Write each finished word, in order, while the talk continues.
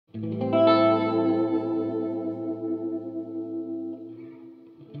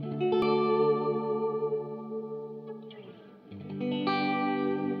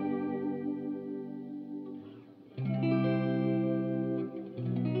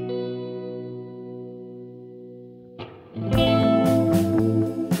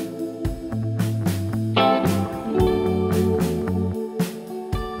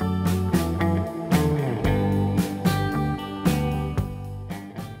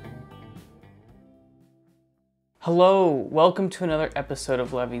Hello, welcome to another episode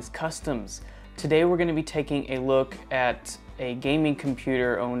of Levy's Customs. Today we're going to be taking a look at a gaming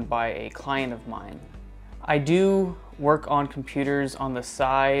computer owned by a client of mine. I do work on computers on the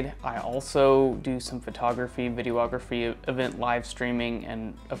side. I also do some photography, videography, event live streaming,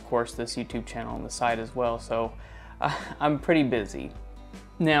 and of course this YouTube channel on the side as well, so I'm pretty busy.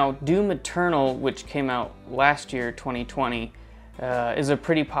 Now, Doom Eternal, which came out last year, 2020, is a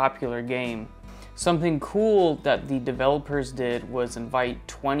pretty popular game. Something cool that the developers did was invite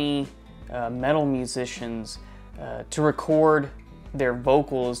 20 metal musicians to record their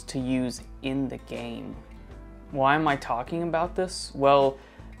vocals to use in the game. Why am I talking about this? Well,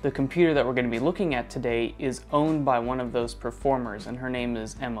 the computer that we're going to be looking at today is owned by one of those performers, and her name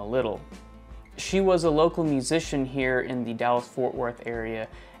is Emma Little. She was a local musician here in the Dallas-Fort Worth area,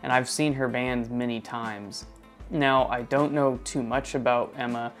 and I've seen her band many times. Now, I don't know too much about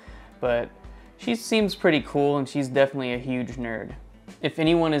Emma, but she seems pretty cool, and she's definitely a huge nerd. If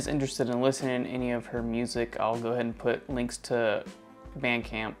anyone is interested in listening to any of her music, I'll go ahead and put links to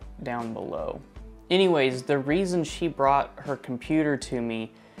Bandcamp down below. Anyways, the reason she brought her computer to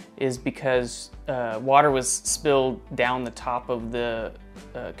me is because water was spilled down the top of the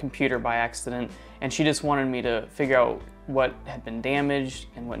computer by accident, and she just wanted me to figure out what had been damaged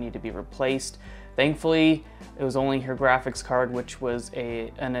and what needed to be replaced. Thankfully, it was only her graphics card, which was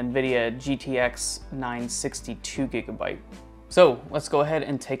an NVIDIA GTX 960 2GB. So let's go ahead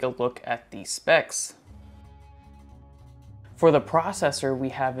and take a look at the specs. For the processor, we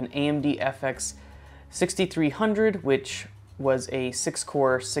have an AMD FX 6300, which was a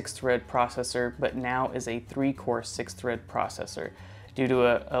 6-core, 6-thread processor, but now is a 3-core, 6-thread processor due to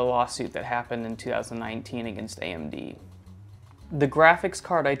a lawsuit that happened in 2019 against AMD. The graphics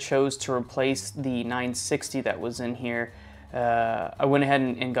card I chose to replace the 960 that was in here, I went ahead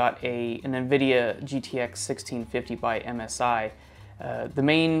and got an NVIDIA GTX 1650 by MSI. The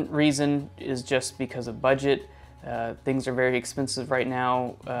main reason is just because of budget. Things are very expensive right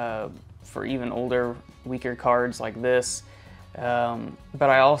now for even older, weaker cards like this. But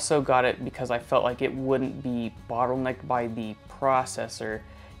I also got it because I felt like it wouldn't be bottlenecked by the processor.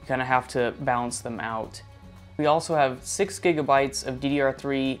 You kind of have to balance them out. We also have 6 GB of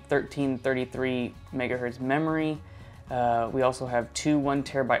DDR3 1333 MHz memory. We also have 2 1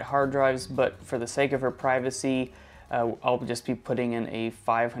 TB hard drives, but for the sake of her privacy, I'll just be putting in a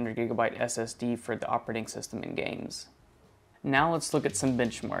 500 GB SSD for the operating system and games. Now let's look at some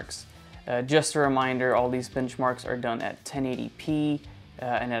benchmarks. Just a reminder, all these benchmarks are done at 1080p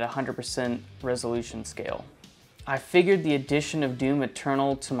and at 100% resolution scale. I figured the addition of Doom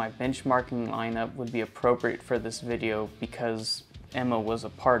Eternal to my benchmarking lineup would be appropriate for this video because Emma was a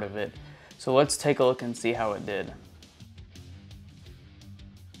part of it. So let's take a look and see how it did.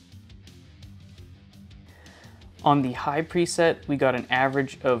 On the high preset, we got an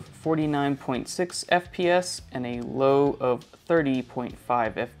average of 49.6 FPS and a low of 30.5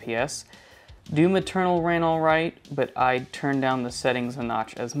 FPS. Doom Eternal ran alright, but I turned down the settings a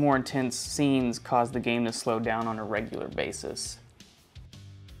notch as more intense scenes caused the game to slow down on a regular basis.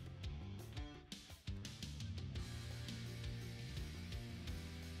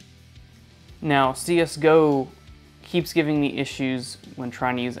 Now, CSGO keeps giving me issues when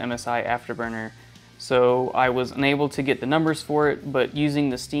trying to use MSI Afterburner, so I was unable to get the numbers for it, but using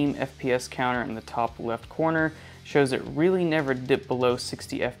the Steam FPS counter in the top left corner shows it really never dipped below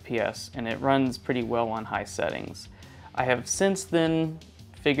 60 FPS, and it runs pretty well on high settings. I have since then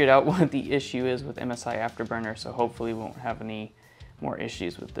figured out what the issue is with MSI Afterburner, so hopefully we won't have any more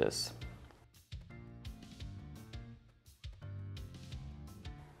issues with this.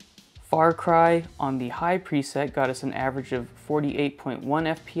 Far Cry on the high preset got us an average of 48.1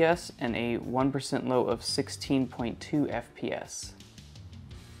 FPS and a 1% low of 16.2 FPS.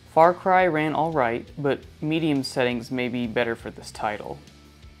 Far Cry ran alright, but medium settings may be better for this title.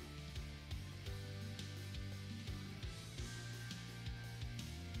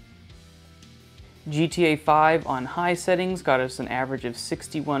 GTA 5 on high settings got us an average of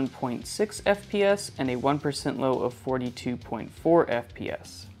 61.6 FPS and a 1% low of 42.4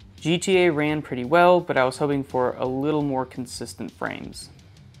 FPS. GTA ran pretty well, but I was hoping for a little more consistent frames.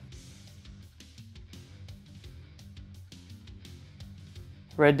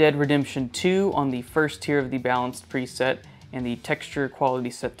 Red Dead Redemption 2 on the first tier of the balanced preset and the texture quality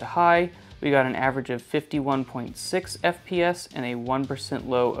set to high, we got an average of 51.6 FPS and a 1%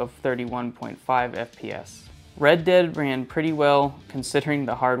 low of 31.5 FPS. Red Dead ran pretty well considering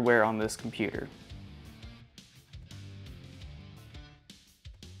the hardware on this computer.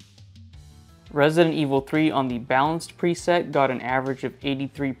 Resident Evil 3 on the balanced preset got an average of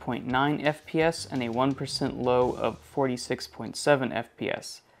 83.9 FPS and a 1% low of 46.7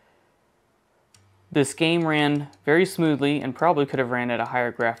 FPS. This game ran very smoothly and probably could have ran at a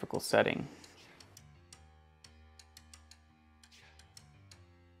higher graphical setting.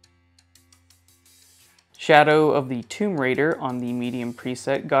 Shadow of the Tomb Raider on the medium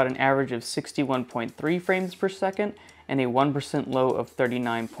preset got an average of 61.3 frames per second and a 1% low of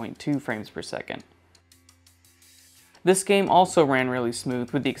 39.2 frames per second. This game also ran really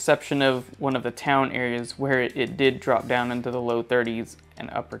smooth, with the exception of one of the town areas where it did drop down into the low 30s and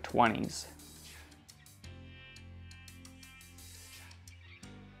upper 20s.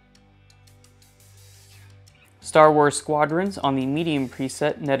 Star Wars Squadrons on the medium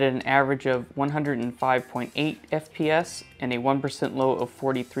preset netted an average of 105.8 FPS and a 1% low of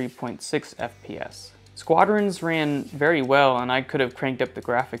 43.6 FPS. Squadrons ran very well, and I could have cranked up the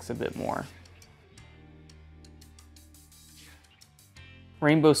graphics a bit more.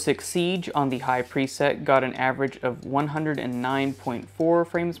 Rainbow Six Siege on the high preset got an average of 109.4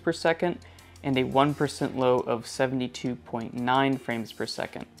 frames per second and a 1% low of 72.9 frames per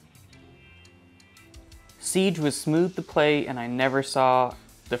second. Siege was smooth to play, and I never saw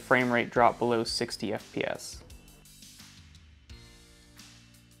the frame rate drop below 60 FPS.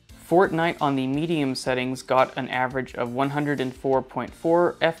 Fortnite on the medium settings got an average of 104.4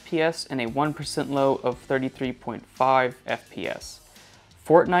 FPS and a 1% low of 33.5 FPS.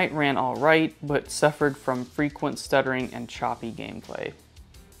 Fortnite ran alright, but suffered from frequent stuttering and choppy gameplay.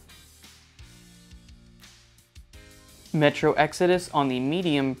 Metro Exodus on the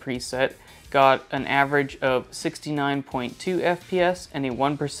medium preset got an average of 69.2 FPS and a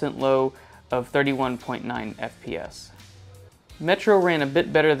 1% low of 31.9 FPS. Metro ran a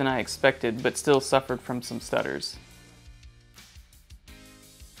bit better than I expected, but still suffered from some stutters.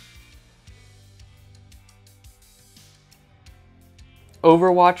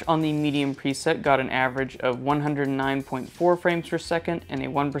 Overwatch on the medium preset got an average of 109.4 frames per second and a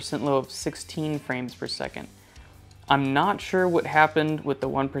 1% low of 16 frames per second. I'm not sure what happened with the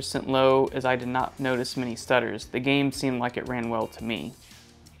 1% low, as I did not notice many stutters. The game seemed like it ran well to me.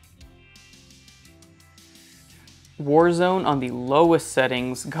 Warzone on the lowest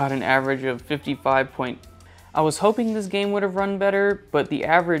settings got an average of 55. I was hoping this game would have run better, but the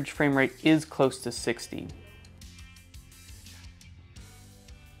average frame rate is close to 60.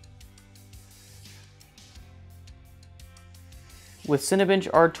 With Cinebench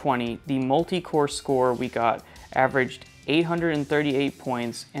R20, the multi-core score we got averaged 838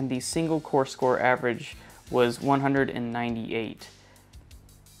 points, and the single-core score average was 198.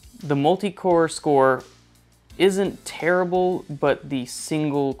 The multi-core score isn't terrible, but the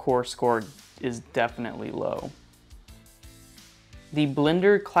single-core score is definitely low. The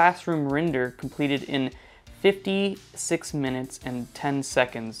Blender Classroom render completed in 56 minutes and 10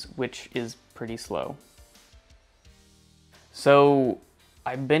 seconds, which is pretty slow. So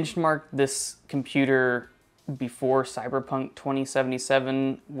I benchmarked this computer before Cyberpunk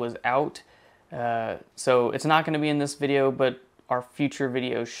 2077 was out, so it's not going to be in this video, but our future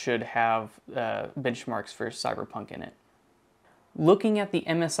videos should have benchmarks for Cyberpunk in it. Looking at the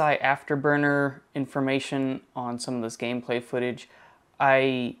MSI Afterburner information on some of this gameplay footage,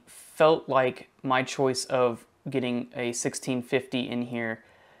 I felt like my choice of getting a 1650 in here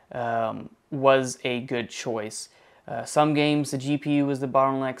was a good choice. Some games the GPU was the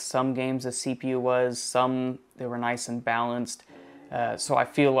bottleneck, some games the CPU was, some they were nice and balanced, so I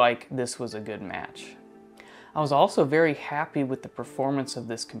feel like this was a good match. I was also very happy with the performance of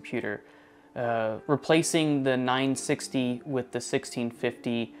this computer. Replacing the 960 with the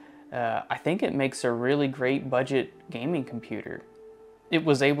 1650, I think it makes a really great budget gaming computer. It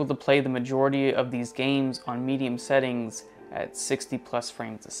was able to play the majority of these games on medium settings at 60 plus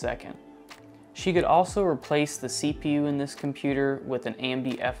frames a second. She could also replace the CPU in this computer with an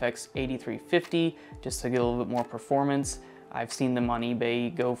AMD FX 8350 just to get a little bit more performance. I've seen them on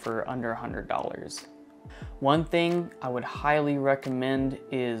eBay go for under $100. One thing I would highly recommend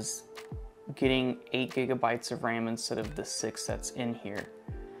is getting 8 GB of RAM instead of the 6 that's in here.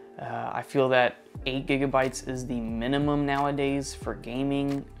 I feel that 8 GB is the minimum nowadays for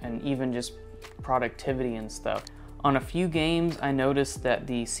gaming and even just productivity and stuff. On a few games, I noticed that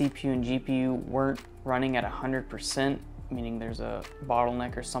the CPU and GPU weren't running at 100%, meaning there's a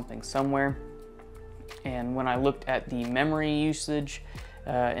bottleneck or something somewhere. And when I looked at the memory usage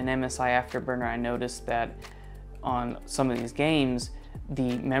in MSI Afterburner, I noticed that on some of these games,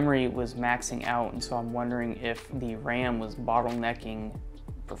 the memory was maxing out, and so I'm wondering if the RAM was bottlenecking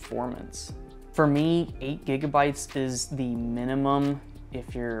performance. For me, 8 GB is the minimum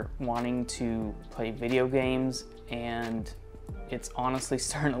if you're wanting to play video games, and it's honestly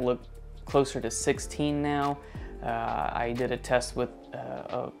starting to look closer to 16 now. I did a test with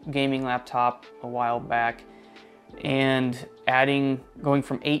a gaming laptop a while back, and going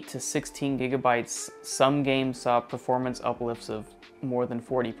from 8 to 16 gigabytes, some games saw performance uplifts of more than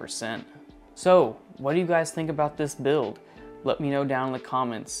 40%. So, what do you guys think about this build? Let me know down in the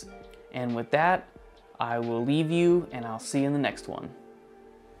comments. And with that, I will leave you, and I'll see you in the next one.